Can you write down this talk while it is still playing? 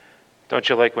Don't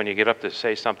you like when you get up to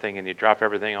say something and you drop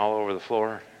everything all over the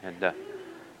floor? And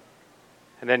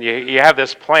then you have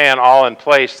this plan all in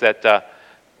place that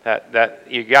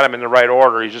you got them in the right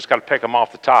order. You just got to pick them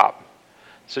off the top.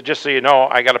 So just so you know,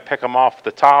 I got to pick them off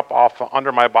the top, off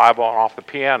under my Bible, and off the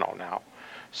piano now.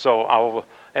 So I'll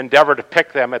endeavor to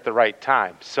pick them at the right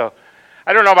time. So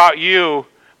I don't know about you,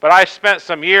 but I spent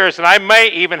some years, and I may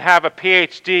even have a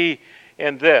PhD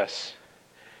in this.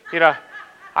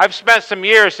 I've spent some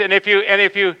years, and if you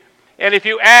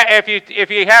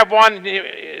have one,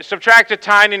 subtract a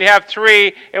tine, and you have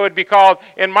three, it would be called,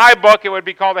 in my book, it would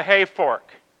be called a hay fork.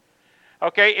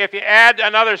 Okay, if you add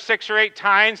another 6 or 8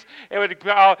 tines, it would be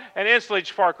called an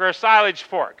ensilage fork or a silage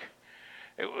fork.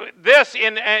 This,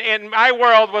 in my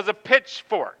world, was a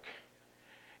pitchfork.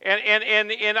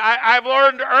 And I've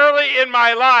learned early in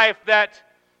my life that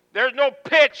there's no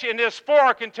pitch in this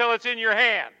fork until it's in your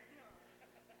hand.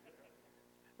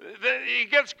 He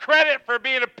gets credit for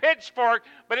being a pitchfork,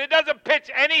 but it doesn't pitch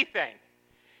anything.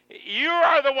 You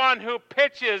are the one who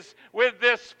pitches with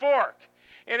this fork.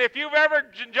 And if you've ever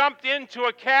jumped into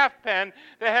a calf pen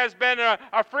that has been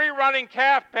a free-running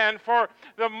calf pen for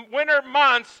the winter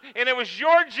months, and it was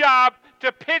your job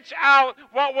to pitch out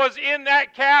what was in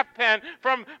that calf pen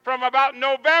from about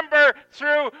November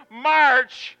through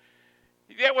March,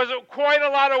 it was quite a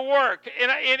lot of work,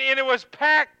 and it was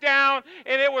packed down,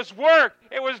 and it was work.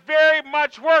 It was very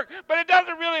much work, but it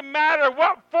doesn't really matter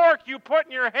what fork you put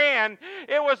in your hand.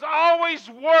 It was always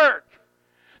work.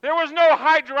 There was no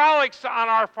hydraulics on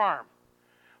our farm.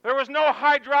 There was no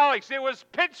hydraulics. It was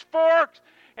pitchforks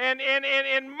and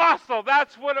muscle.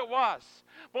 That's what it was.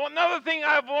 But another thing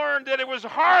I've learned, that it was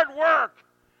hard work,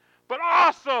 but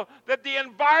also that the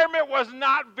environment was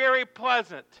not very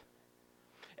pleasant.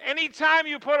 Anytime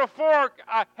you put a fork,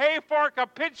 a hay fork, a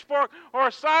pitchfork, or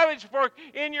a silage fork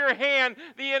in your hand,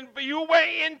 you went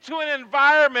into an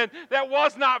environment that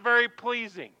was not very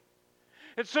pleasing.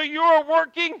 And so you were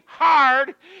working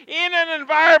hard in an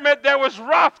environment that was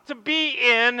rough to be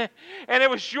in, and it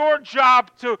was your job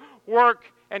to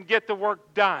work and get the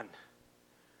work done.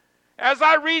 As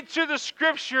I read through the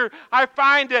Scripture, I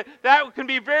find that can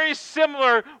be very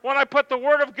similar when I put the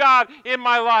Word of God in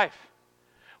my life.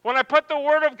 When I put the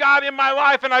Word of God in my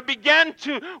life and I begin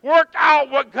to work out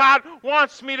what God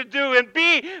wants me to do and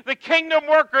be the kingdom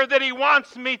worker that He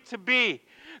wants me to be.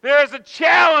 There is a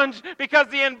challenge because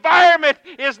the environment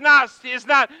is not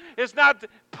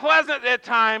pleasant at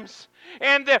times,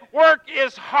 and the work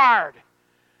is hard.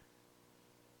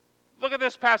 Look at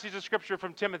this passage of Scripture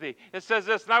from Timothy. It says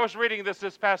this, and I was reading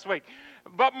this past week.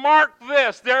 But mark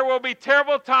this, there will be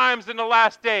terrible times in the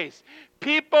last days.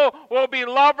 People will be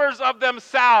lovers of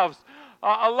themselves,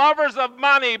 lovers of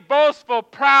money, boastful,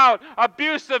 proud,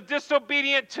 abusive,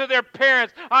 disobedient to their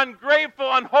parents, ungrateful,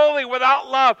 unholy, without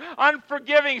love,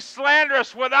 unforgiving,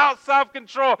 slanderous, without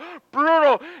self-control,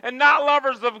 brutal, and not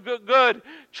lovers of good,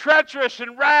 treacherous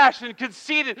and rash and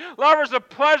conceited, lovers of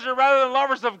pleasure rather than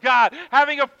lovers of God,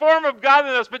 having a form of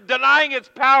godliness but denying its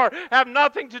power, have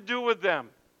nothing to do with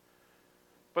them.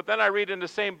 But then I read in the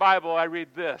same Bible, I read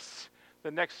this. The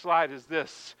next slide is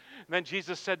this. And then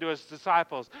Jesus said to his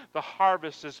disciples, the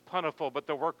harvest is plentiful, but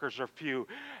the workers are few.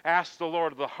 Ask the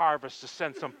Lord of the harvest to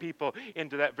send some people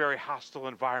into that very hostile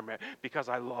environment because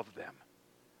I love them.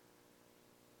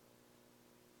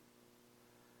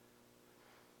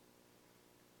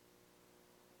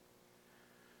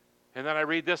 And then I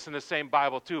read this in the same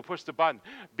Bible too. Push the button.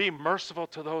 Be merciful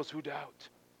to those who doubt.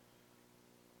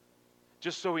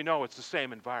 Just so we know it's the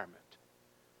same environment.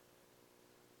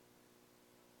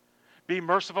 Be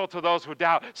merciful to those who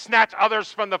doubt. Snatch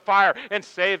others from the fire and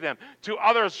save them. To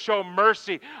others show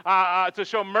mercy, to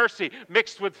show mercy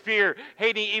mixed with fear,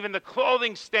 hating even the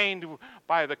clothing stained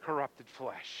by the corrupted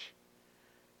flesh.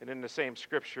 And in the same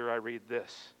Scripture I read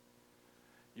this.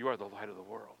 You are the light of the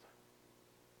world.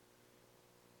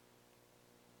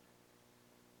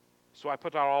 So I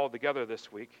put that all together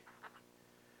this week.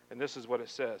 And this is what it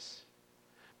says.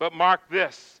 But mark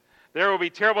this. There will be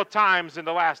terrible times in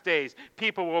the last days.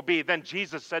 People will be, then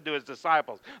Jesus said to his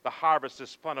disciples, the harvest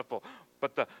is plentiful,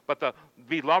 but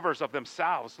be lovers of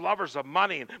themselves, lovers of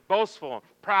money, and boastful, and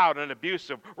proud, and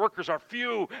abusive. Workers are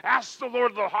few. Ask the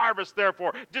Lord of the harvest,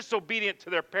 therefore, disobedient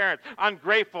to their parents,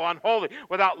 ungrateful, unholy,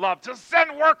 without love, to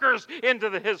send workers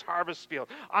into his harvest field,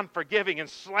 unforgiving and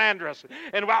slanderous,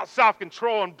 and without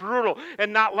self-control, and brutal,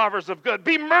 and not lovers of good.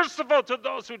 Be merciful to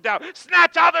those who doubt.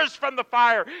 Snatch others from the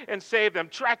fire and save them.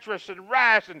 Treacherous and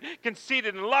rash and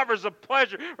conceited and lovers of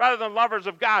pleasure rather than lovers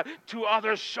of God. To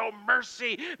others show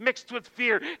mercy mixed with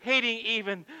fear, hating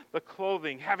even the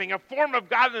clothing, having a form of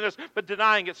godliness but denying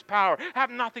denying its power. Have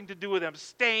nothing to do with them,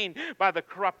 stained by the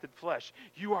corrupted flesh.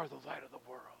 You are the light of the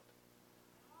world.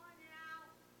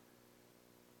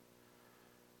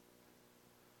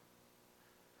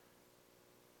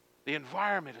 The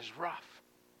environment is rough.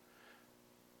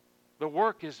 The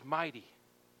work is mighty.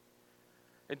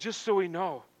 And just so we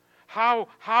know, how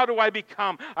do I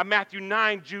become a Matthew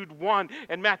 9, Jude 1,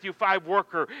 and Matthew 5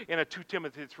 worker in a 2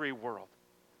 Timothy 3 world?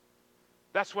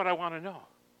 That's what I want to know.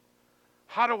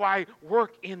 How do I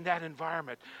work in that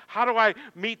environment? How do I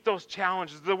meet those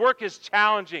challenges? The work is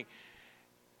challenging,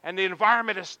 and the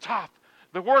environment is tough.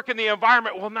 The work in the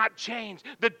environment will not change.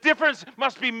 The difference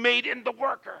must be made in the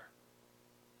worker.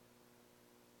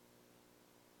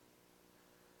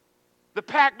 The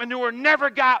pack manure never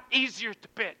got easier to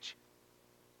pitch.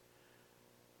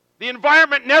 The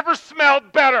environment never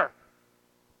smelled better.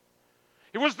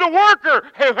 It was the worker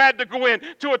who had to go in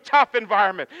to a tough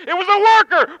environment. It was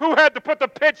the worker who had to put the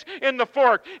pitch in the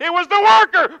fork. It was the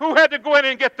worker who had to go in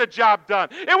and get the job done.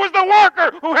 It was the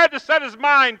worker who had to set his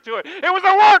mind to it. It was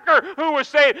the worker who was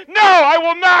saying, no, I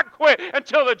will not quit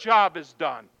until the job is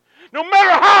done. No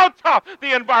matter how tough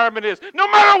the environment is, no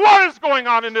matter what is going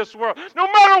on in this world, no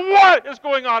matter what is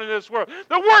going on in this world,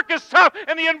 the work is tough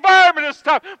and the environment is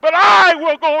tough, but I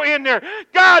will go in there.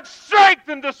 God,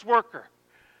 strengthen this worker,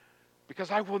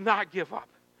 because I will not give up.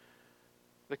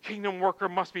 The kingdom worker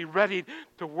must be ready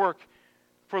to work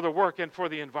for the work and for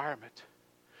the environment.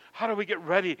 How do we get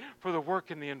ready for the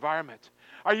work and the environment?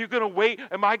 Are you going to wait?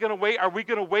 Am I going to wait? Are we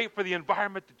going to wait for the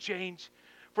environment to change?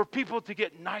 For people to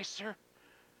get nicer?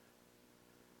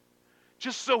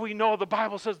 Just so we know, the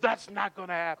Bible says that's not going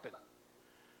to happen.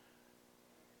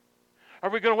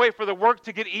 Are we going to wait for the work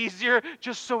to get easier?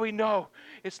 Just so we know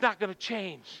it's not going to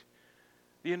change.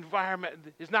 The environment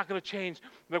is not going to change.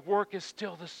 The work is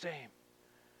still the same.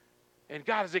 And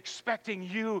God is expecting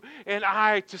you and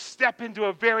I to step into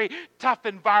a very tough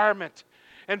environment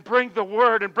and bring the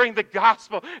word and bring the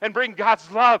gospel and bring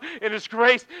God's love and His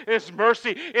grace and His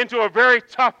mercy into a very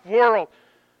tough world.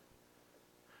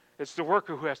 It's the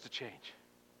worker who has to change.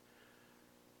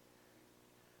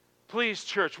 Please,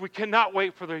 church, we cannot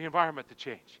wait for the environment to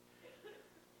change.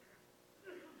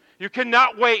 You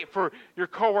cannot wait for your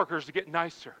coworkers to get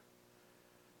nicer.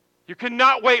 You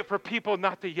cannot wait for people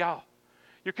not to yell.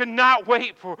 We cannot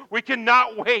wait for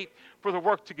the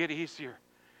work to get easier.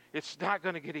 It's not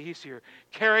going to get easier.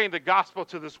 Carrying the gospel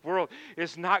to this world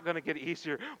is not going to get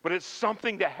easier, but it's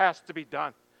something that has to be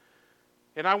done.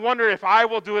 And I wonder if I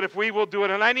will do it, if we will do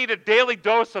it. And I need a daily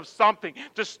dose of something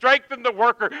to strengthen the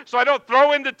worker so I don't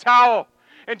throw in the towel.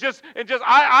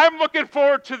 I'm looking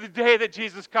forward to the day that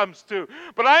Jesus comes too.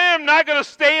 But I am not going to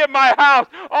stay in my house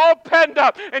all penned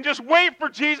up and just wait for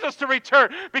Jesus to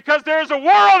return, because there's a world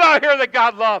out here that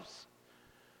God loves.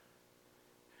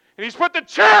 And He's put the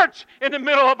church in the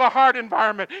middle of a hard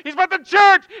environment. He's put the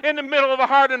church in the middle of a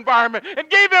hard environment and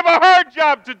gave them a hard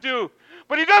job to do.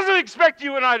 But He doesn't expect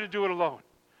you and I to do it alone.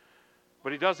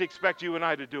 But He does expect you and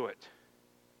I to do it.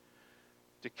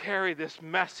 To carry this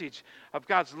message of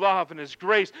God's love and His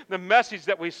grace, the message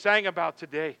that we sang about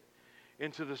today,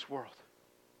 into this world.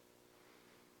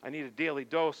 I need a daily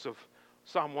dose of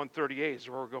Psalm 138 is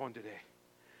where we're going today.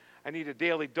 I need a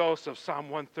daily dose of Psalm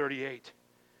 138.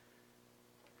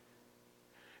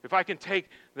 If I can take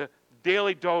the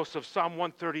daily dose of Psalm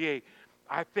 138,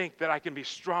 I think that I can be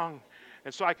strong.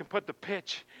 And so I can put the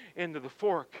pitch into the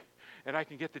fork and I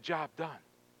can get the job done.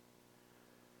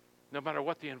 No matter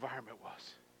what the environment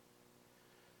was.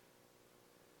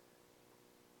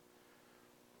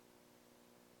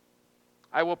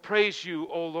 I will praise you,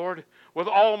 O Lord, with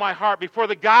all my heart. Before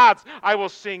the gods, I will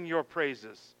sing your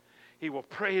praises. He will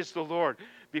praise the Lord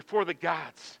before the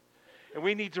gods. And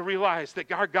we need to realize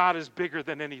that our God is bigger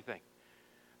than anything.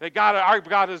 That our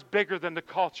God is bigger than the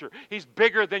culture. He's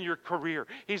bigger than your career.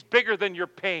 He's bigger than your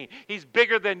pain. He's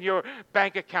bigger than your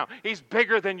bank account. He's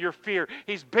bigger than your fear.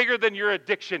 He's bigger than your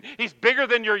addiction. He's bigger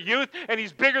than your youth, and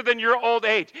He's bigger than your old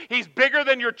age. He's bigger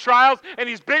than your trials, and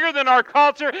He's bigger than our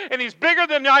culture, and He's bigger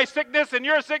than my sickness and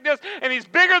your sickness, and He's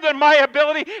bigger than my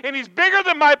ability, and He's bigger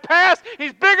than my past.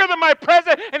 He's bigger than my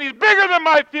present, and He's bigger than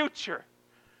my future.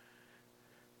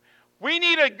 We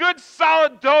need a good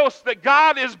solid dose that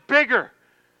God is bigger.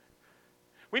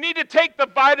 We need to take the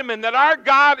vitamin that our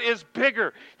God is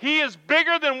bigger. He is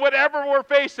bigger than whatever we're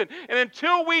facing. And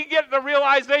until we get the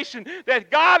realization that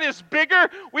God is bigger,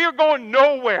 we are going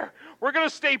nowhere. We're going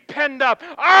to stay penned up.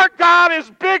 Our God is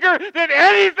bigger than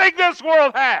anything this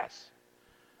world has.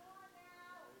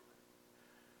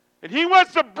 And He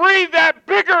wants to breathe that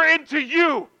bigger into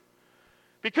you.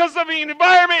 Because of the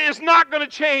environment is not going to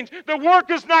change. The work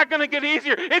is not going to get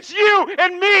easier. It's you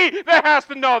and me that has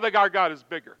to know that our God is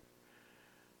bigger.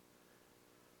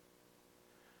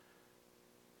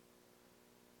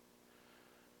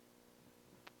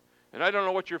 And I don't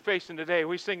know what you're facing today.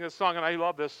 We sing this song, and I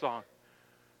love this song.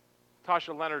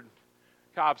 Tasha Leonard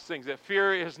Cobb sings it.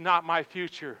 Fear is not my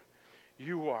future.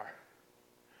 You are.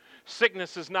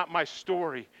 Sickness is not my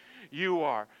story. You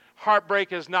are.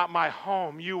 Heartbreak is not my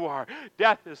home. You are.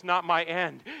 Death is not my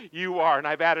end. You are. And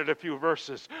I've added a few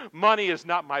verses. Money is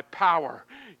not my power.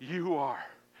 You are.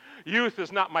 Youth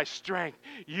is not my strength.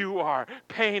 You are.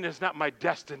 Pain is not my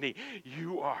destiny.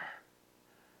 You are.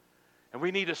 And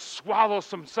we need to swallow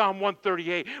some Psalm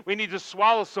 138. We need to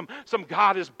swallow some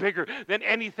God is bigger than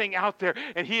anything out there.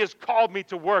 And He has called me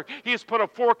to work. He has put a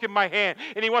fork in my hand.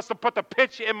 And He wants to put the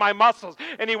pitch in my muscles.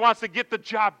 And He wants to get the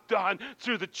job done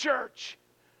through the church.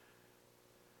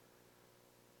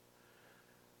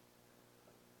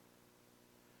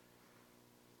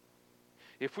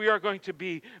 If we are going to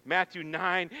be Matthew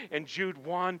 9 and Jude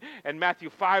 1 and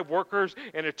Matthew 5 workers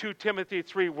in a 2 Timothy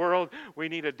 3 world, we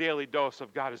need a daily dose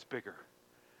of God is bigger.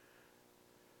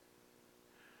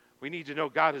 We need to know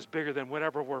God is bigger than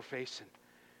whatever we're facing.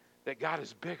 That God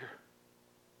is bigger.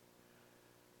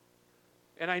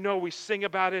 And I know we sing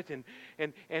about it,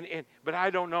 but I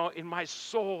don't know, in my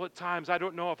soul at times, I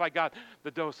don't know if I got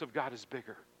the dose of God is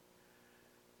bigger.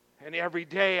 And every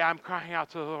day I'm crying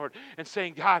out to the Lord and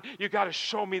saying, God, you got to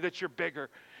show me that you're bigger.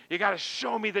 You got to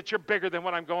show me that you're bigger than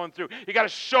what I'm going through. You got to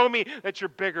show me that you're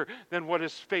bigger than what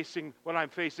I'm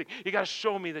facing. You got to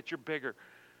show me that you're bigger.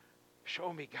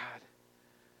 Show me, God,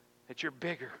 that you're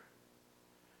bigger.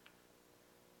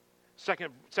 Second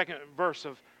verse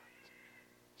of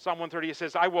Psalm 130, it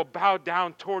says, I will bow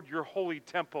down toward your holy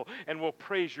temple and will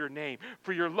praise your name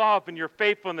for your love and your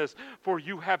faithfulness, for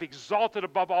you have exalted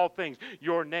above all things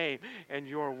your name and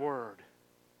your word.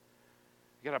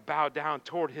 You got to bow down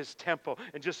toward His temple.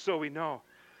 And just so we know,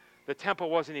 the temple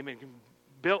wasn't even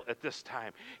built at this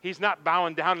time. He's not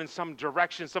bowing down in some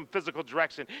direction, some physical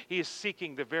direction. He is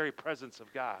seeking the very presence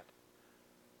of God.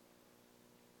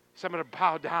 So I'm going to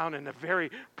bow down in the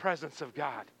very presence of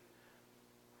God.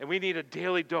 And we need a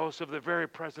daily dose of the very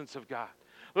presence of God.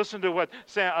 Listen to what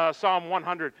Psalm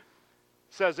 100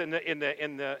 says in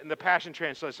the Passion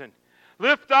Translation.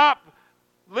 Lift up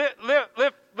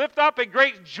a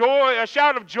great joy, a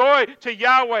shout of joy to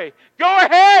Yahweh. Go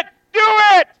ahead, do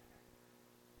it.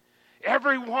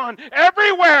 Everyone,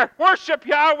 everywhere, worship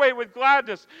Yahweh with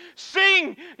gladness.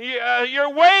 Sing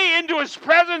your way into His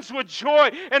presence with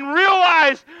joy and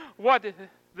realize what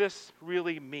this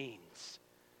really means.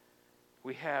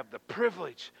 We have the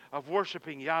privilege of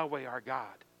worshiping Yahweh our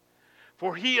God.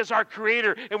 For He is our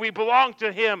Creator, and we belong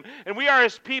to Him, and we are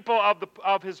His people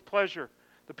of His pleasure.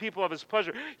 The people of His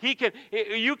pleasure.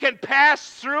 You can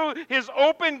pass through His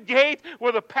open gate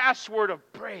with a password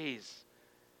of praise.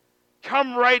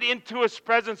 Come right into His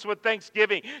presence with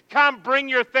thanksgiving. Come bring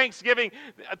your thank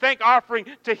offering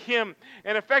to Him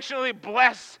and affectionately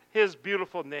bless His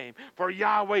beautiful name. For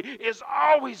Yahweh is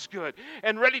always good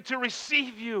and ready to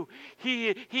receive you.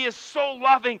 He is so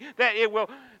loving that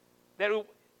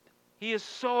He is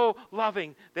so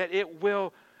loving that it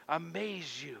will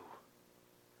amaze you.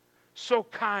 So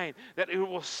kind that it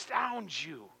will astound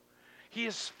you. He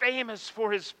is famous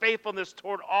for His faithfulness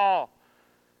toward all.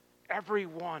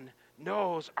 Everyone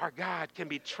knows our God can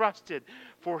be trusted,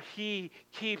 for He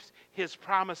keeps His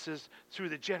promises through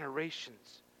the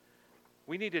generations.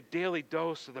 We need a daily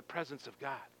dose of the presence of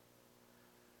God.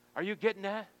 Are you getting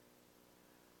that?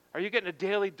 Are you getting a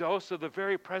daily dose of the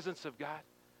very presence of God?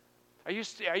 Are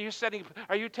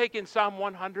you taking Psalm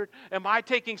 100? Am I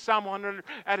taking Psalm 100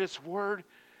 at its word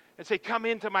and say, come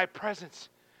into my presence?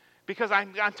 Because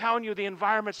I'm telling you, the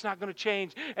environment's not going to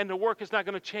change and the work is not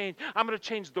going to change. I'm going to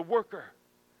change the worker.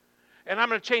 And I'm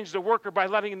going to change the worker by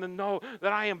letting them know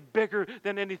that I am bigger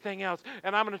than anything else.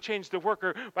 And I'm going to change the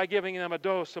worker by giving them a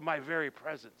dose of my very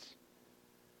presence.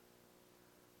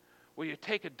 Will you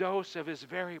take a dose of His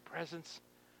very presence?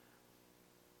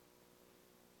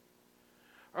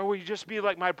 Or will you just be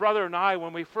like my brother and I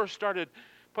when we first started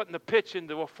putting the pitch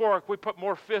into a fork? We put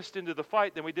more fist into the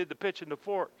fight than we did the pitch in the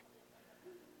fork.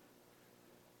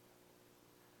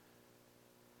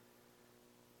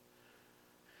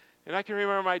 And I can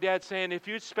remember my dad saying, if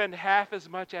you'd spend half as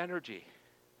much energy,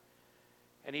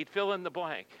 and he'd fill in the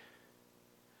blank,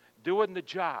 doing the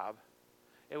job,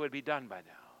 it would be done by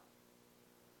now.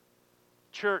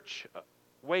 Church,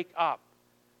 wake up.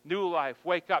 New Life,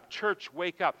 wake up. Church,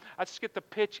 wake up. Let's get the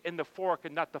pitch in the fork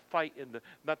and not the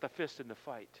fist in the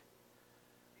fight.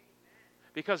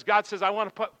 Because God says, I want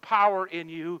to put power in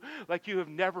you like you have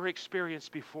never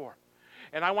experienced before.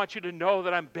 And I want you to know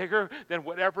that I'm bigger than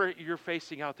whatever you're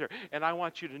facing out there. And I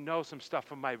want you to know some stuff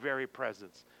from my very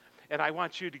presence. And I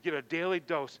want you to get a daily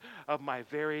dose of my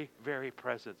very, very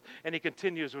presence. And he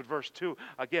continues with verse 2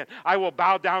 again. I will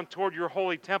bow down toward your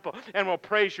holy temple and will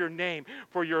praise your name,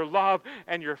 for your love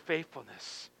and your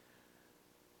faithfulness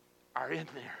are in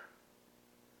there.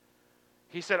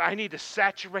 He said, I need to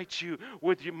saturate you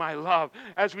with my love.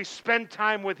 As we spend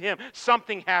time with him,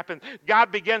 something happens.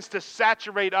 God begins to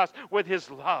saturate us with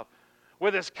his love,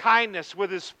 with his kindness,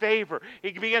 with his favor.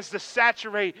 He begins to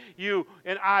saturate you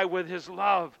and I with his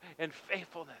love and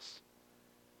faithfulness.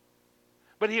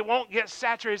 But he won't get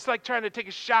saturated. It's like trying to take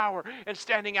a shower and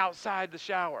standing outside the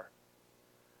shower.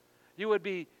 It would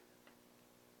be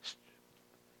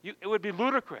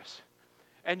ludicrous.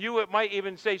 And you might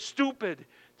even say stupid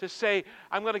to say,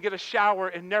 I'm going to get a shower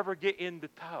and never get in the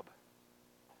tub.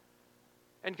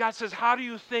 And God says, how do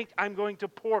you think I'm going to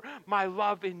pour my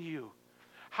love in you?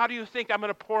 How do you think I'm going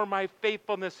to pour my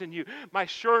faithfulness in you, my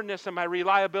sureness and my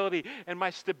reliability and my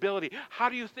stability? How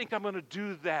do you think I'm going to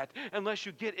do that unless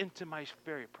you get into my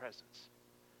very presence?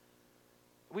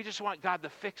 We just want God to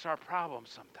fix our problems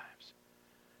sometimes.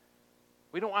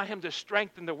 We don't want him to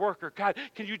strengthen the worker. God,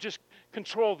 can you just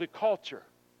control the culture?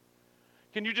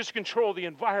 Can you just control the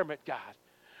environment, God?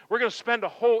 We're going to spend a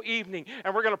whole evening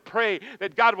and we're going to pray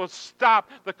that God will stop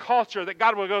the culture, that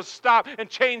God will go stop and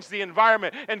change the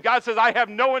environment. And God says, I have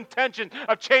no intention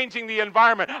of changing the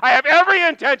environment. I have every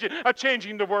intention of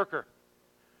changing the worker.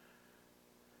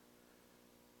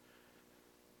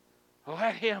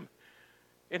 Let him,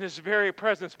 in his very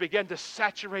presence, begin to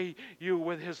saturate you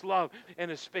with his love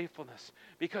and his faithfulness,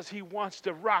 because he wants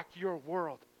to rock your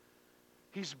world.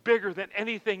 He's bigger than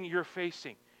anything you're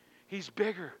facing. He's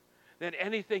bigger than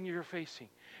anything you're facing.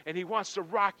 And he wants to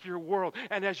rock your world.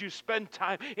 And as you spend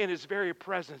time in his very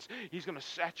presence, he's going to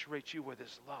saturate you with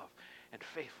his love and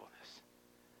faithfulness.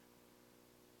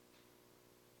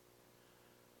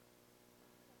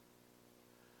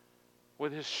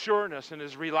 With his sureness and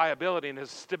his reliability and his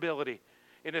stability,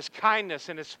 in his kindness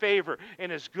and his favor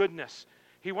and his goodness.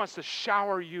 He wants to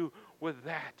shower you with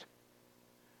that.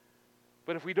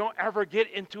 But if we don't ever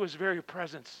get into his very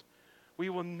presence, we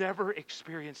will never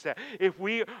experience that. If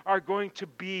we are going to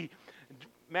be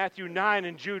Matthew 9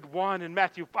 and Jude 1 and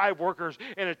Matthew 5 workers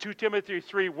in a 2 Timothy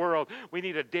 3 world, we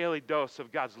need a daily dose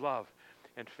of God's love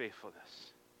and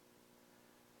faithfulness.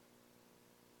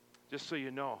 Just so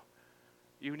you know,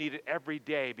 you need it every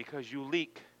day because you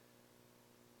leak.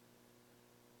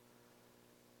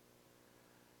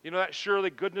 You know that surely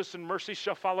goodness and mercy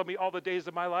shall follow me all the days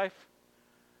of my life?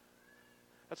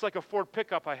 That's like a Ford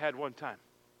pickup I had one time.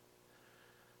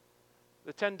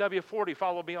 The 10W40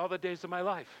 followed me all the days of my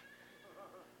life.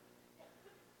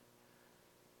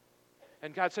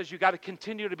 And God says you got to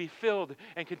continue to be filled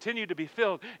and continue to be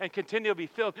filled and continue to be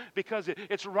filled because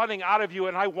it's running out of you,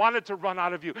 and I want it to run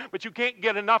out of you. But you can't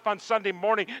get enough on Sunday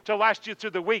morning to last you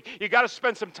through the week. You got to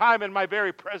spend some time in my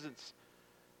very presence,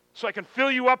 so I can fill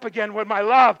you up again with my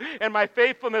love and my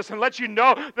faithfulness and let you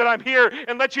know that I'm here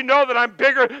and let you know that I'm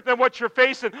bigger than what you're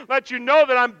facing. Let you know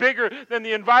that I'm bigger than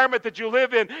the environment that you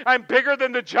live in. I'm bigger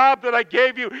than the job that I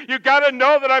gave you. You got to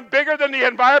know that I'm bigger than the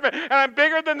environment and I'm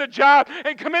bigger than the job.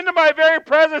 And come into my very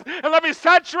presence and let me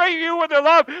saturate you with the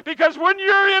love, because when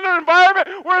you're in an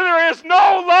environment where there is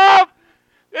no love,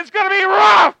 it's going to be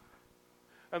rough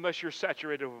unless you're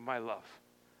saturated with my love.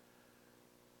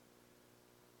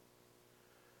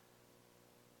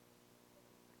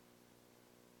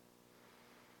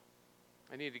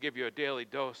 I need to give you a daily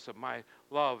dose of my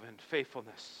love and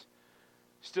faithfulness.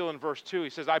 Still in verse 2, he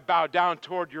says, I bow down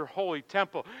toward your holy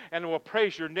temple and will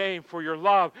praise your name for your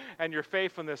love and your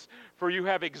faithfulness. For you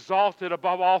have exalted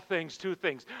above all things two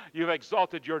things. You have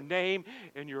exalted your name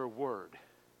and your word.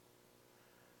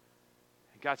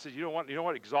 And God says, you know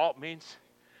what exalt means?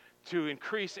 To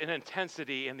increase in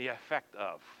intensity in the effect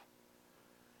of.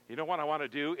 You know what I want to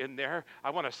do in there? I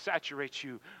want to saturate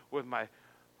you with my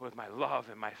love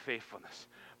and my faithfulness.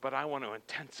 But I want to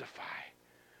intensify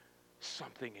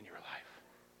something in your life.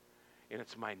 And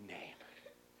it's my name.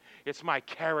 It's my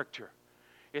character.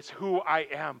 It's who I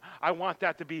am. I want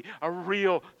that to be a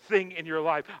real thing in your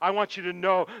life. I want you to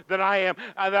know that I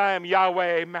am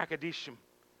Yahweh Makadishim,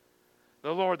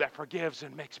 the Lord that forgives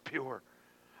and makes pure.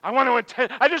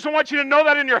 I just want you to know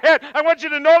that in your head. I want you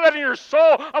to know that in your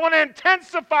soul. I want to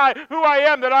intensify who I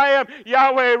am, that I am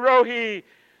Yahweh Rohi,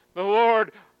 the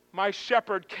Lord, my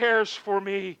shepherd, cares for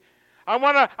me. I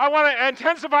want to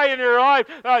intensify in your life,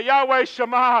 Yahweh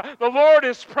Shammah, the Lord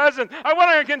is present. I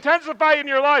want to intensify in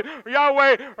your life,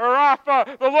 Yahweh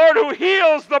Rapha, the Lord who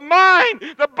heals the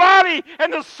mind, the body,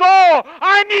 and the soul.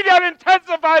 I need that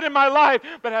intensified in my life.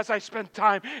 But as I spend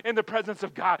time in the presence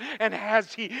of God, and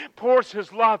as He pours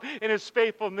His love and His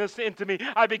faithfulness into me,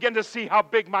 I begin to see how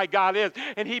big my God is,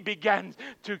 and He begins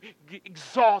to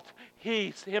exalt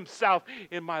Himself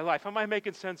in my life. Am I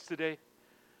making sense today?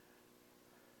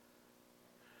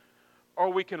 Or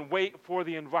we can wait for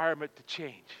the environment to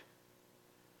change.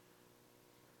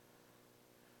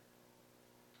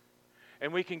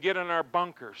 And we can get in our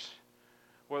bunkers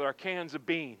with our cans of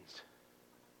beans.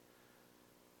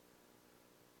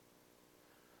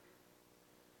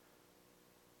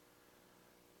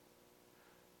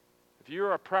 If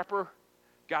you're a prepper,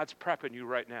 God's prepping you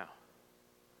right now.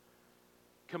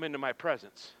 Come into my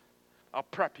presence. I'll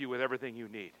prep you with everything you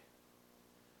need.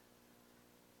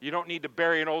 You don't need to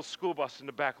bury an old school bus in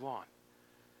the back lawn.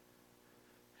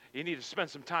 You need to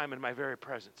spend some time in my very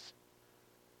presence.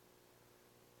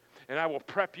 And I will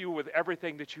prep you with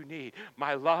everything that you need,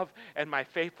 my love and my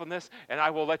faithfulness, and I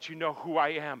will let you know who I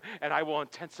am, and I will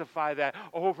intensify that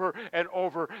over and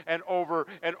over and over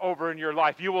and over in your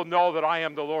life. You will know that I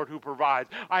am the Lord who provides.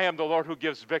 I am the Lord who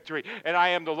gives victory, and I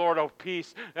am the Lord of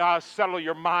peace. Settle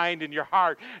your mind and your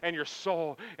heart and your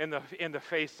soul in the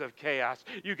face of chaos.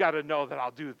 You got to know that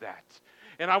I'll do that.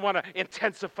 And I want to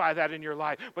intensify that in your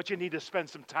life, but you need to spend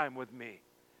some time with me.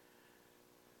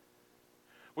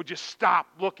 Would you stop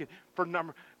looking for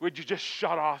number? Would you just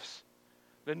shut off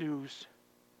the news?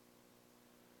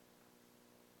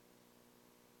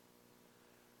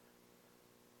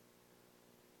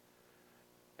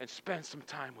 And spend some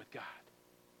time with God.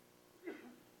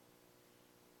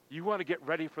 You want to get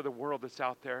ready for the world that's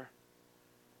out there?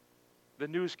 The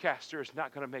newscaster is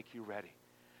not going to make you ready.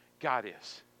 God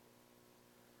is.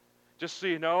 Just so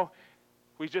you know,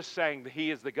 we just sang that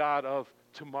He is the God of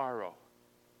tomorrow.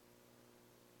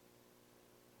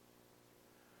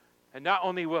 And not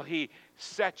only will He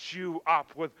set you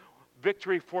up with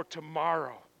victory for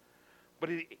tomorrow, but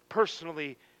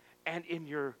personally and in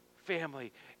your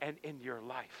family and in your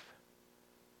life.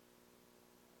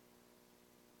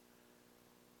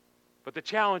 But the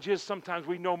challenge is sometimes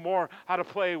we know more how to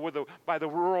play by the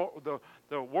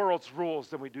world's rules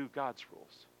than we do God's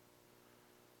rules.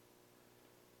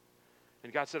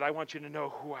 And God said, I want you to know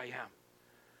who I am.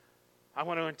 I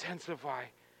want to intensify.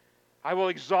 I will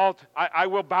exalt, I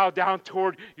will bow down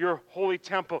toward your holy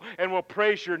temple and will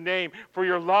praise your name for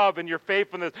your love and your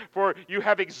faithfulness, for you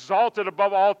have exalted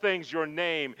above all things your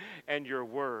name, and your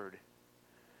word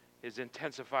is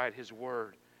intensified His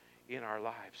word in our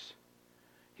lives.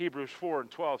 Hebrews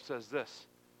 4:12 says this.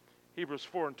 Hebrews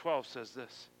 4:12 says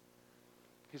this.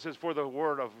 He says, for the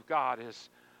word of God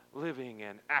is living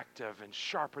and active and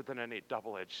sharper than any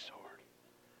double-edged sword.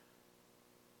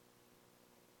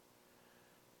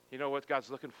 You know what God's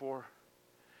looking for?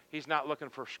 He's not looking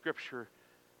for scripture.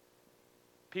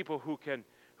 People who can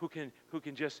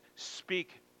just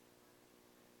speak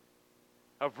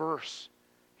a verse.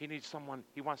 He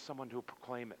wants someone to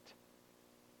proclaim it.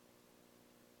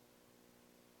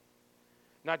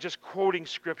 Not just quoting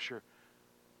scripture,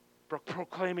 but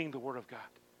proclaiming the word of God.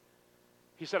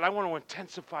 He said, I want to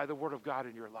intensify the word of God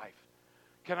in your life.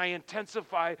 Can I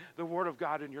intensify the word of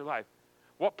God in your life?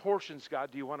 What portions,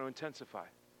 God, do you want to intensify?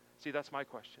 See, that's my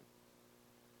question.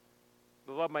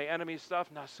 The love my enemies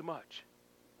stuff, not so much.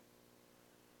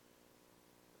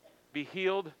 Be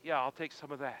healed, yeah, I'll take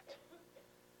some of that.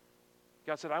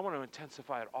 God said, I want to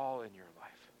intensify it all in your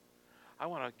life. I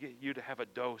want to get you to have a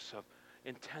dose of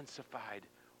intensified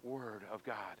word of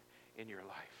God in your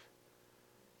life.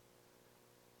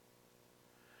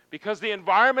 Because the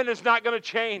environment is not going to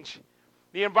change.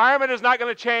 The environment is not going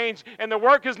to change, and the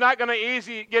work is not going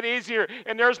to get easier.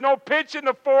 And there's no pitch in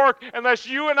the fork unless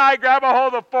you and I grab a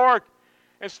hold of the fork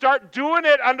and start doing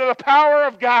it under the power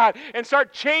of God and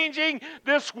start changing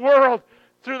this world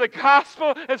through the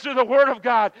gospel and through the word of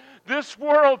God. This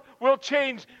world will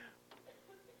change.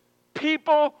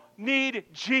 People need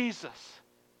Jesus.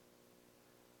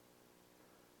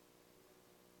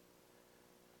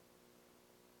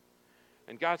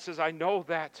 And God says, I know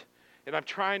that. And I'm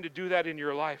trying to do that in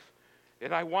your life.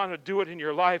 And I want to do it in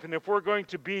your life. And if we're going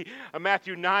to be a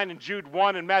Matthew 9 and Jude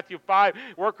 1 and Matthew 5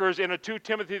 workers in a 2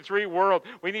 Timothy 3 world,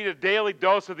 we need a daily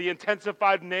dose of the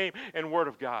intensified name and word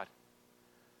of God.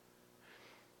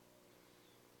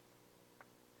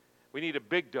 We need a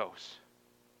big dose.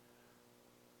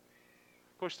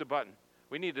 Push the button.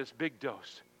 We need this big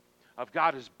dose of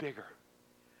God is bigger.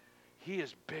 He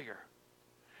is bigger.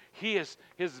 He is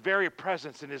His very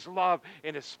presence and His love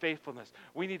and His faithfulness.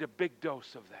 We need a big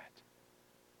dose of that.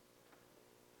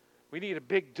 We need a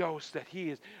big dose that He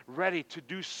is ready to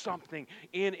do something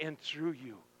in and through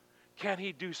you. Can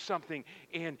He do something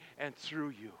in and through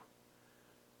you?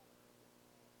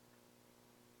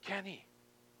 Can He?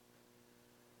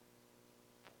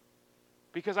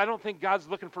 Because I don't think God's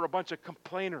looking for a bunch of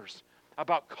complainers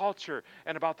about culture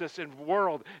and about this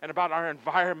world and about our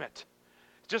environment.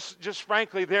 Just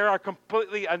frankly, there are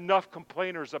completely enough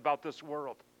complainers about this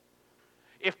world.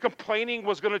 If complaining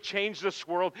was going to change this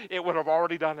world, it would have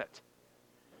already done it.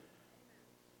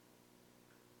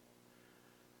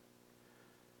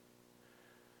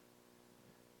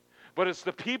 But it's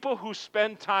the people who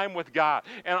spend time with God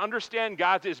and understand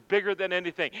God is bigger than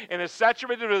anything and is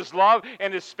saturated with His love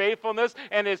and His faithfulness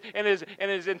and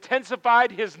has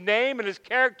intensified His name and His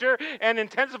character and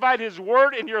intensified His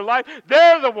word in your life.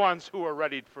 They're the ones who are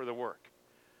ready for the work,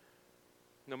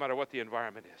 no matter what the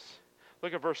environment is.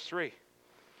 Look at verse 3.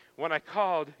 When I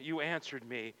called, you answered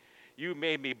me. You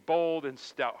made me bold and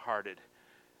stout-hearted.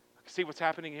 See what's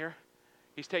happening here?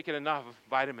 He's taken enough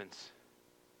vitamins.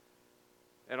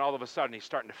 And all of a sudden, he's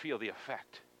starting to feel the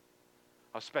effect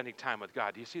of spending time with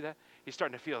God. Do you see that? He's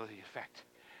starting to feel the effect.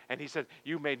 And he said,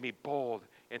 you made me bold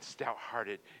and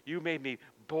stout-hearted. You made me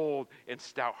bold and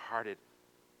stout-hearted.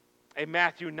 A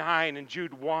Matthew 9 and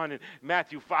Jude 1 and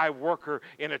Matthew 5 worker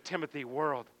in a Timothy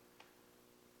world.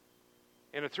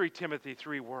 In a 3 Timothy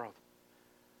 3 world.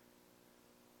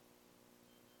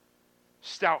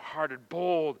 Stout-hearted,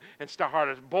 bold, and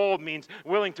stout-hearted. Bold means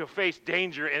willing to face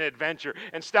danger and adventure.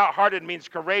 And stout-hearted means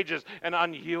courageous and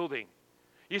unyielding.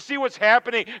 You see what's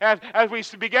happening as we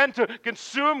begin to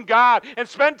consume God and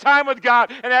spend time with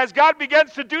God. And as God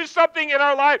begins to do something in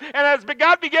our life. And as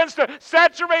God begins to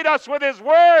saturate us with His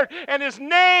Word and His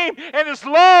name and His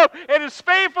love and His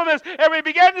faithfulness. And we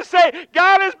begin to say,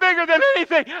 God is bigger than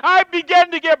anything. I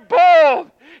begin to get bold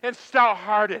and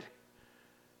stout-hearted.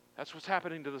 That's what's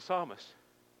happening to the psalmist.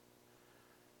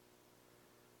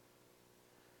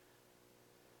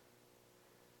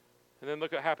 And then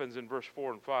look what happens in verse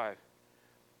 4 and 5.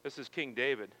 This is King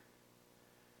David.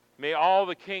 May all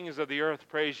the kings of the earth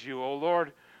praise you, O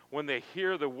Lord, when they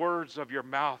hear the words of your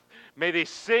mouth. May they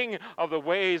sing of the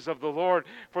ways of the Lord,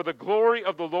 for the glory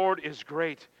of the Lord is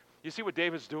great. You see what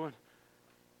David's doing?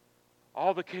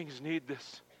 All the kings need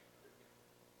this.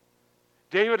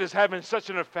 David is having such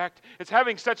an effect. It's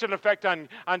having such an effect on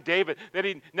David that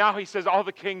now he says all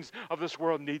the kings of this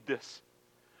world need this.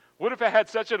 What if it had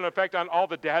such an effect on all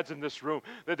the dads in this room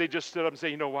that they just stood up and say,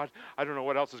 you know what? I don't know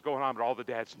what else is going on, but all the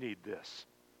dads need this.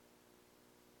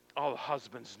 All the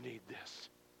husbands need this.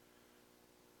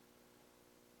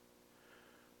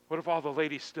 What if all the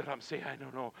ladies stood up and say, I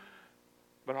don't know,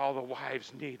 but all the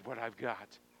wives need what I've got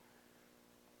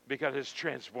because it's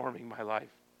transforming my life.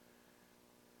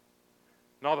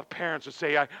 And all the parents would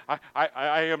say,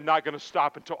 I am not going to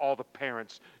stop until all the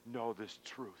parents know this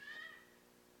truth.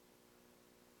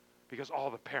 Because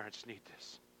all the parents need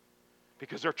this.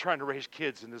 Because they're trying to raise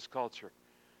kids in this culture.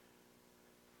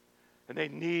 And they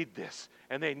need this.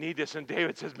 And they need this. And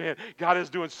David says, man, God is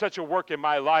doing such a work in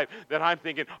my life that I'm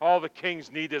thinking all the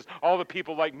kings need this. All the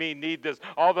people like me need this.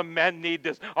 All the men need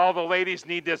this. All the ladies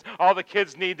need this. All the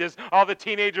kids need this. All the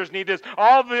teenagers need this.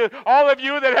 All of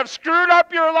you that have screwed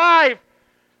up your life.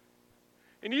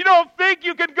 And you don't think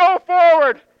you can go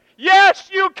forward. Yes,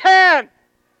 you can.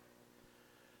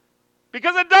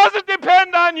 Because it doesn't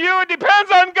depend on you. It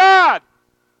depends on God.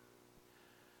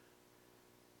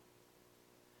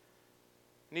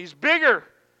 And He's bigger.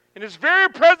 And His very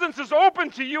presence is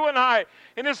open to you and I.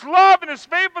 And His love and His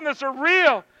faithfulness are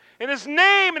real. And His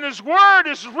name and His word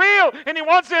is real. And He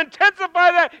wants to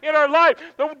intensify that in our life.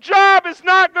 The job is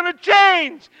not going to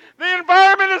change. The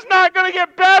environment is not going to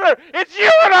get better. It's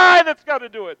you and I that's got to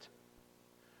do it.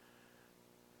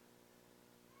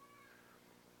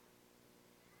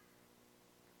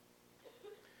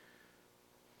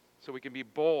 So we can be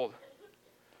bold.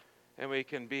 And we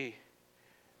can be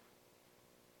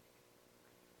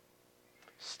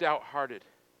stout-hearted.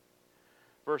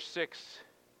 Verse 6.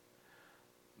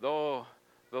 Though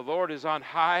the Lord is on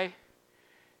high,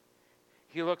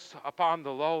 He looks upon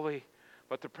the lowly,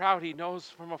 but the proud He knows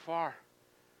from afar.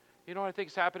 You know what I think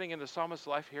is happening in the psalmist's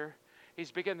life here?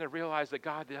 He's beginning to realize that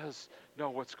God does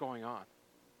know what's going on.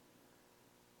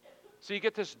 So you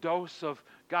get this dose of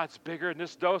God's bigger, and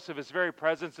this dose of His very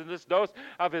presence, and this dose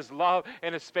of His love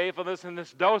and His faithfulness, and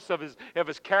this dose of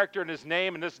His character and His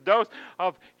name, and this dose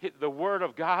of the Word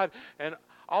of God. And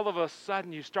all of a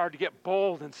sudden you start to get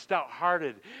bold and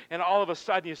stout-hearted. And all of a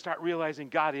sudden you start realizing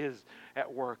God is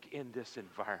at work in this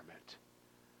environment.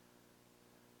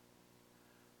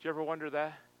 Did you ever wonder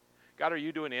that? God, are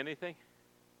you doing anything?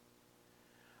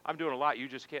 I'm doing a lot. You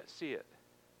just can't see it.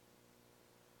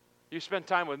 You spend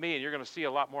time with me and you're going to see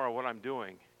a lot more of what I'm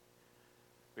doing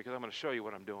because I'm going to show you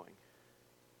what I'm doing.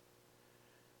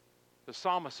 The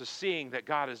psalmist is seeing that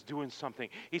God is doing something.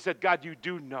 He said, God, you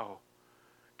do know.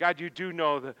 God, you do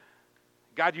know.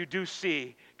 God, you do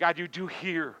see. God, you do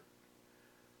hear.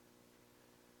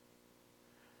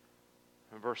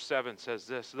 And verse 7 says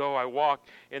this, though I walk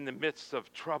in the midst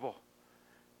of trouble,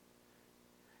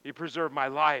 you preserve my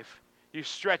life. You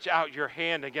stretch out your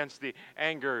hand against the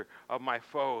anger of my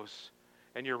foes,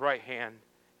 and your right hand,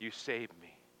 you save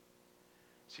me.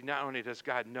 See, not only does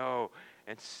God know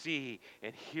and see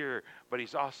and hear, but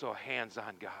he's also a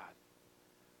hands-on God.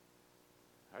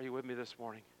 Are you with me this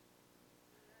morning?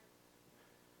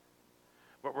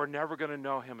 But we're never going to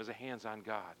know him as a hands-on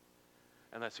God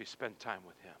unless we spend time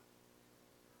with him.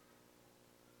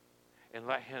 And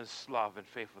let his love and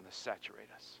faithfulness saturate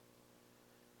us.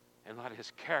 And let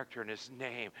his character and his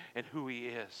name and who he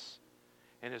is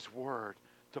and his word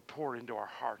to pour into our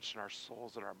hearts and our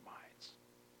souls and our minds.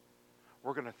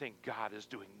 We're going to think God is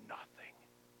doing nothing.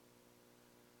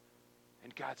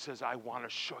 And God says, I want to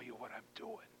show you what I'm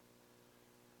doing.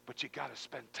 But you got to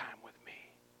spend time with me.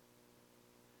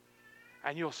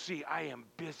 And you'll see I am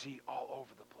busy all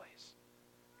over the place.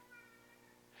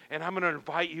 And I'm going to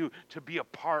invite you to be a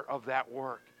part of that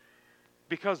work.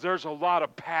 Because there's a lot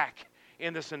of pack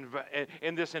in this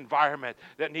environment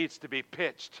that needs to be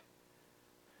pitched.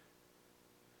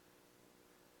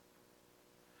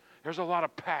 There's a lot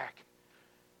of pack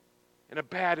in a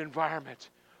bad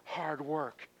environment, hard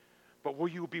work. But will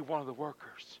you be one of the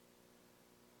workers?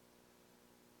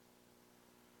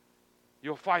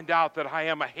 You'll find out that I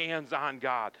am a hands-on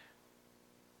God.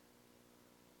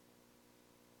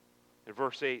 In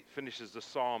verse 8 finishes the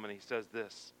psalm and he says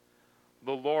this,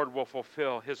 the Lord will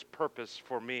fulfill his purpose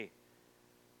for me.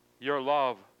 Your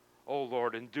love, O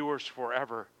Lord, endures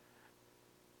forever.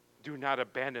 Do not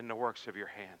abandon the works of your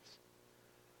hands.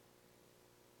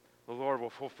 The Lord will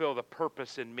fulfill the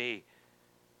purpose in me.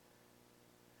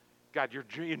 God,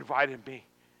 you invited me.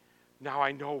 Now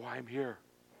I know why I'm here.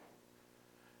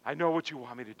 I know what you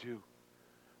want me to do.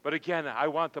 But again, I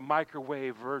want the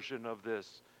microwave version of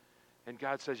this. And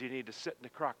God says you need to sit in the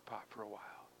crock pot for a while.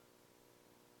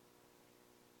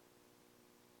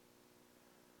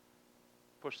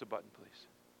 Push the button, please.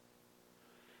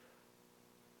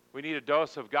 We need a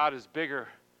dose of God is bigger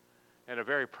and the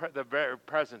very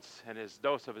presence and his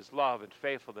dose of his love and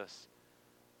faithfulness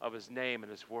of his name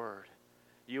and his word.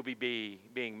 You'll be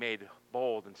being made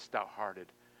bold and stout-hearted,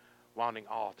 wanting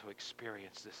all to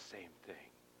experience this same thing.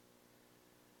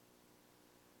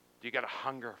 Do you got a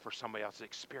hunger for somebody else to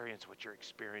experience what you're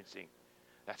experiencing?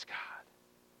 That's God.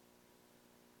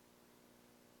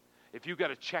 If you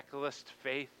got a checklist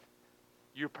faith,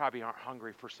 you probably aren't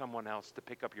hungry for someone else to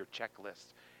pick up your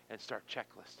checklist and start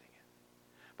checklisting it.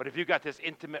 But if you got this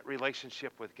intimate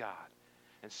relationship with God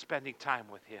and spending time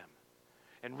with him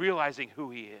and realizing who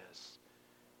he is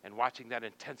and watching that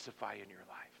intensify in your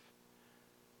life,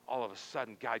 all of a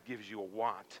sudden God gives you a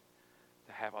want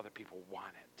to have other people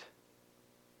want it.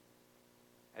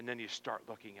 And then you start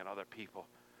looking at other people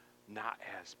not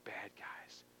as bad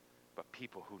guys, but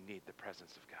people who need the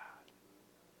presence of God.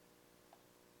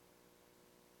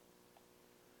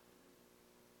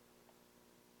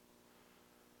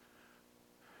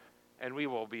 And we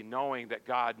will be knowing that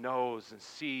God knows and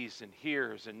sees and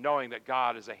hears, and knowing that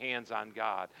God is a hands-on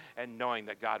God, and knowing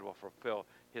that God will fulfill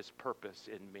his purpose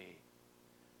in me.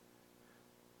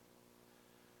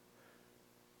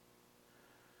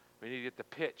 We need to get the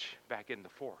pitch back in the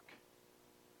fork.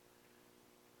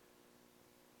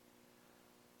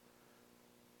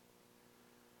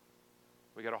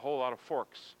 We got a whole lot of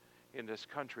forks in this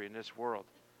country, in this world,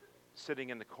 sitting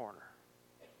in the corner.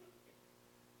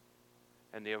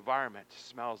 And the environment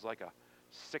smells like a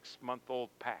 6-month-old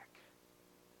pack.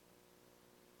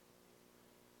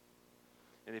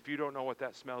 And if you don't know what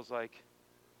that smells like,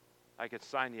 I could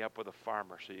sign you up with a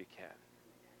farmer so you can.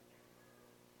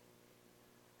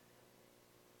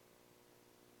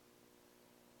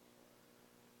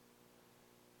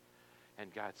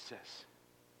 And God says,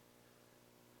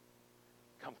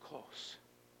 come close.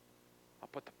 I'll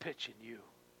put the pitch in you.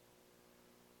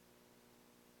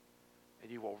 And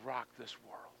you will rock this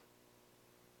world.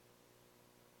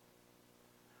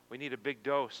 We need a big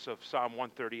dose of Psalm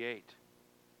 138.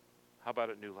 How about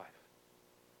at New Life?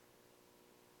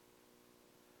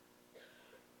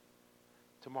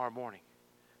 Tomorrow morning,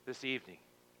 this evening,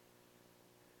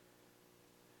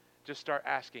 just start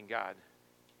asking God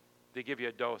to give you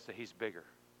a dose that he's bigger.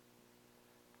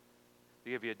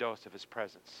 give you a dose of his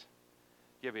presence,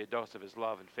 give you a dose of his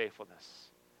love and faithfulness,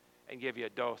 and give you a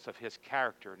dose of his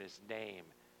character and his name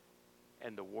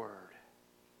and the word.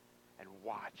 And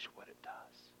watch what it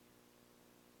does.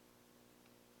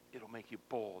 It'll make you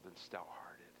bold and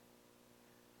stout-hearted.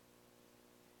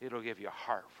 It'll give you a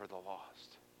heart for the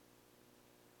lost.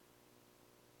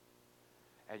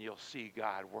 And you'll see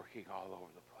God working all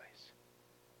over the place.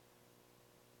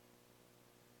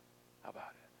 How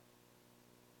about it?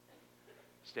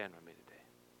 Stand with me today.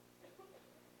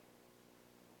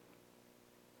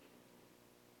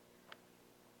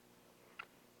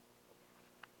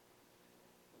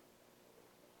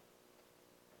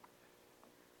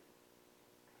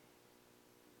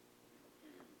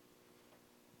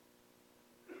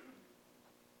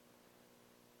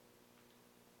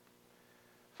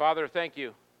 Father, thank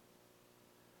you.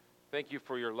 Thank you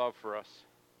for your love for us.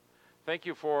 Thank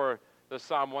you for the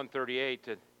Psalm 138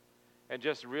 and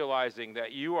just realizing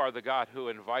that you are the God who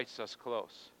invites us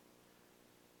close.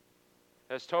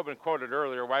 As Tobin quoted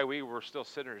earlier, while we were still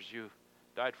sinners, you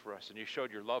died for us and you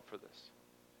showed your love for this.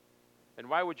 And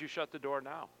why would you shut the door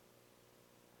now?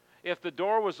 If the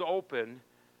door was open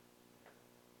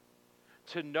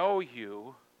to know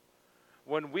you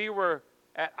when we were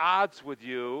at odds with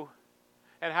you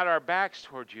and had our backs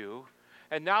toward you,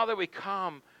 and now that we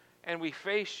come and we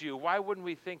face you, why wouldn't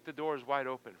we think the door is wide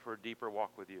open for a deeper walk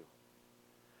with you?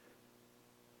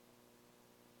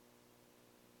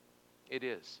 It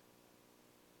is.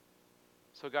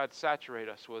 So God, saturate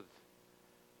us with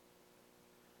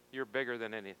your bigger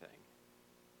than anything,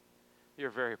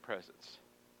 your very presence,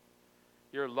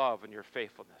 your love and your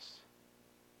faithfulness.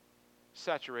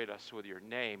 Saturate us with your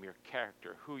name, your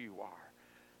character, who you are,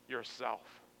 yourself.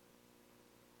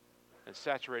 And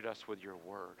saturate us with your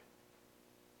word.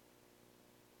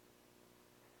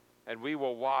 And we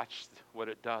will watch what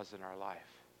it does in our life.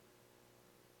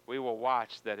 We will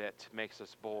watch that it makes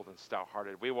us bold and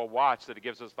stout-hearted. We will watch that it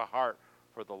gives us the heart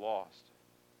for the lost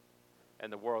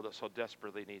and the world that so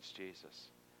desperately needs Jesus.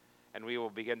 And we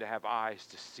will begin to have eyes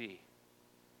to see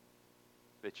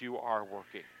that you are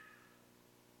working.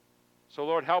 So,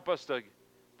 Lord, help us to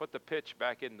put the pitch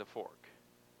back in the fork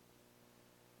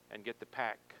and get the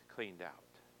pack cleaned out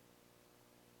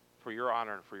for your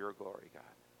honor and for your glory, God.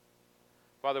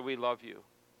 Father, we love you,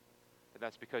 and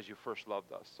that's because you first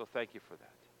loved us. So thank you for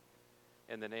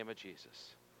that. In the name of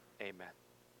Jesus, amen.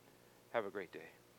 Have a great day.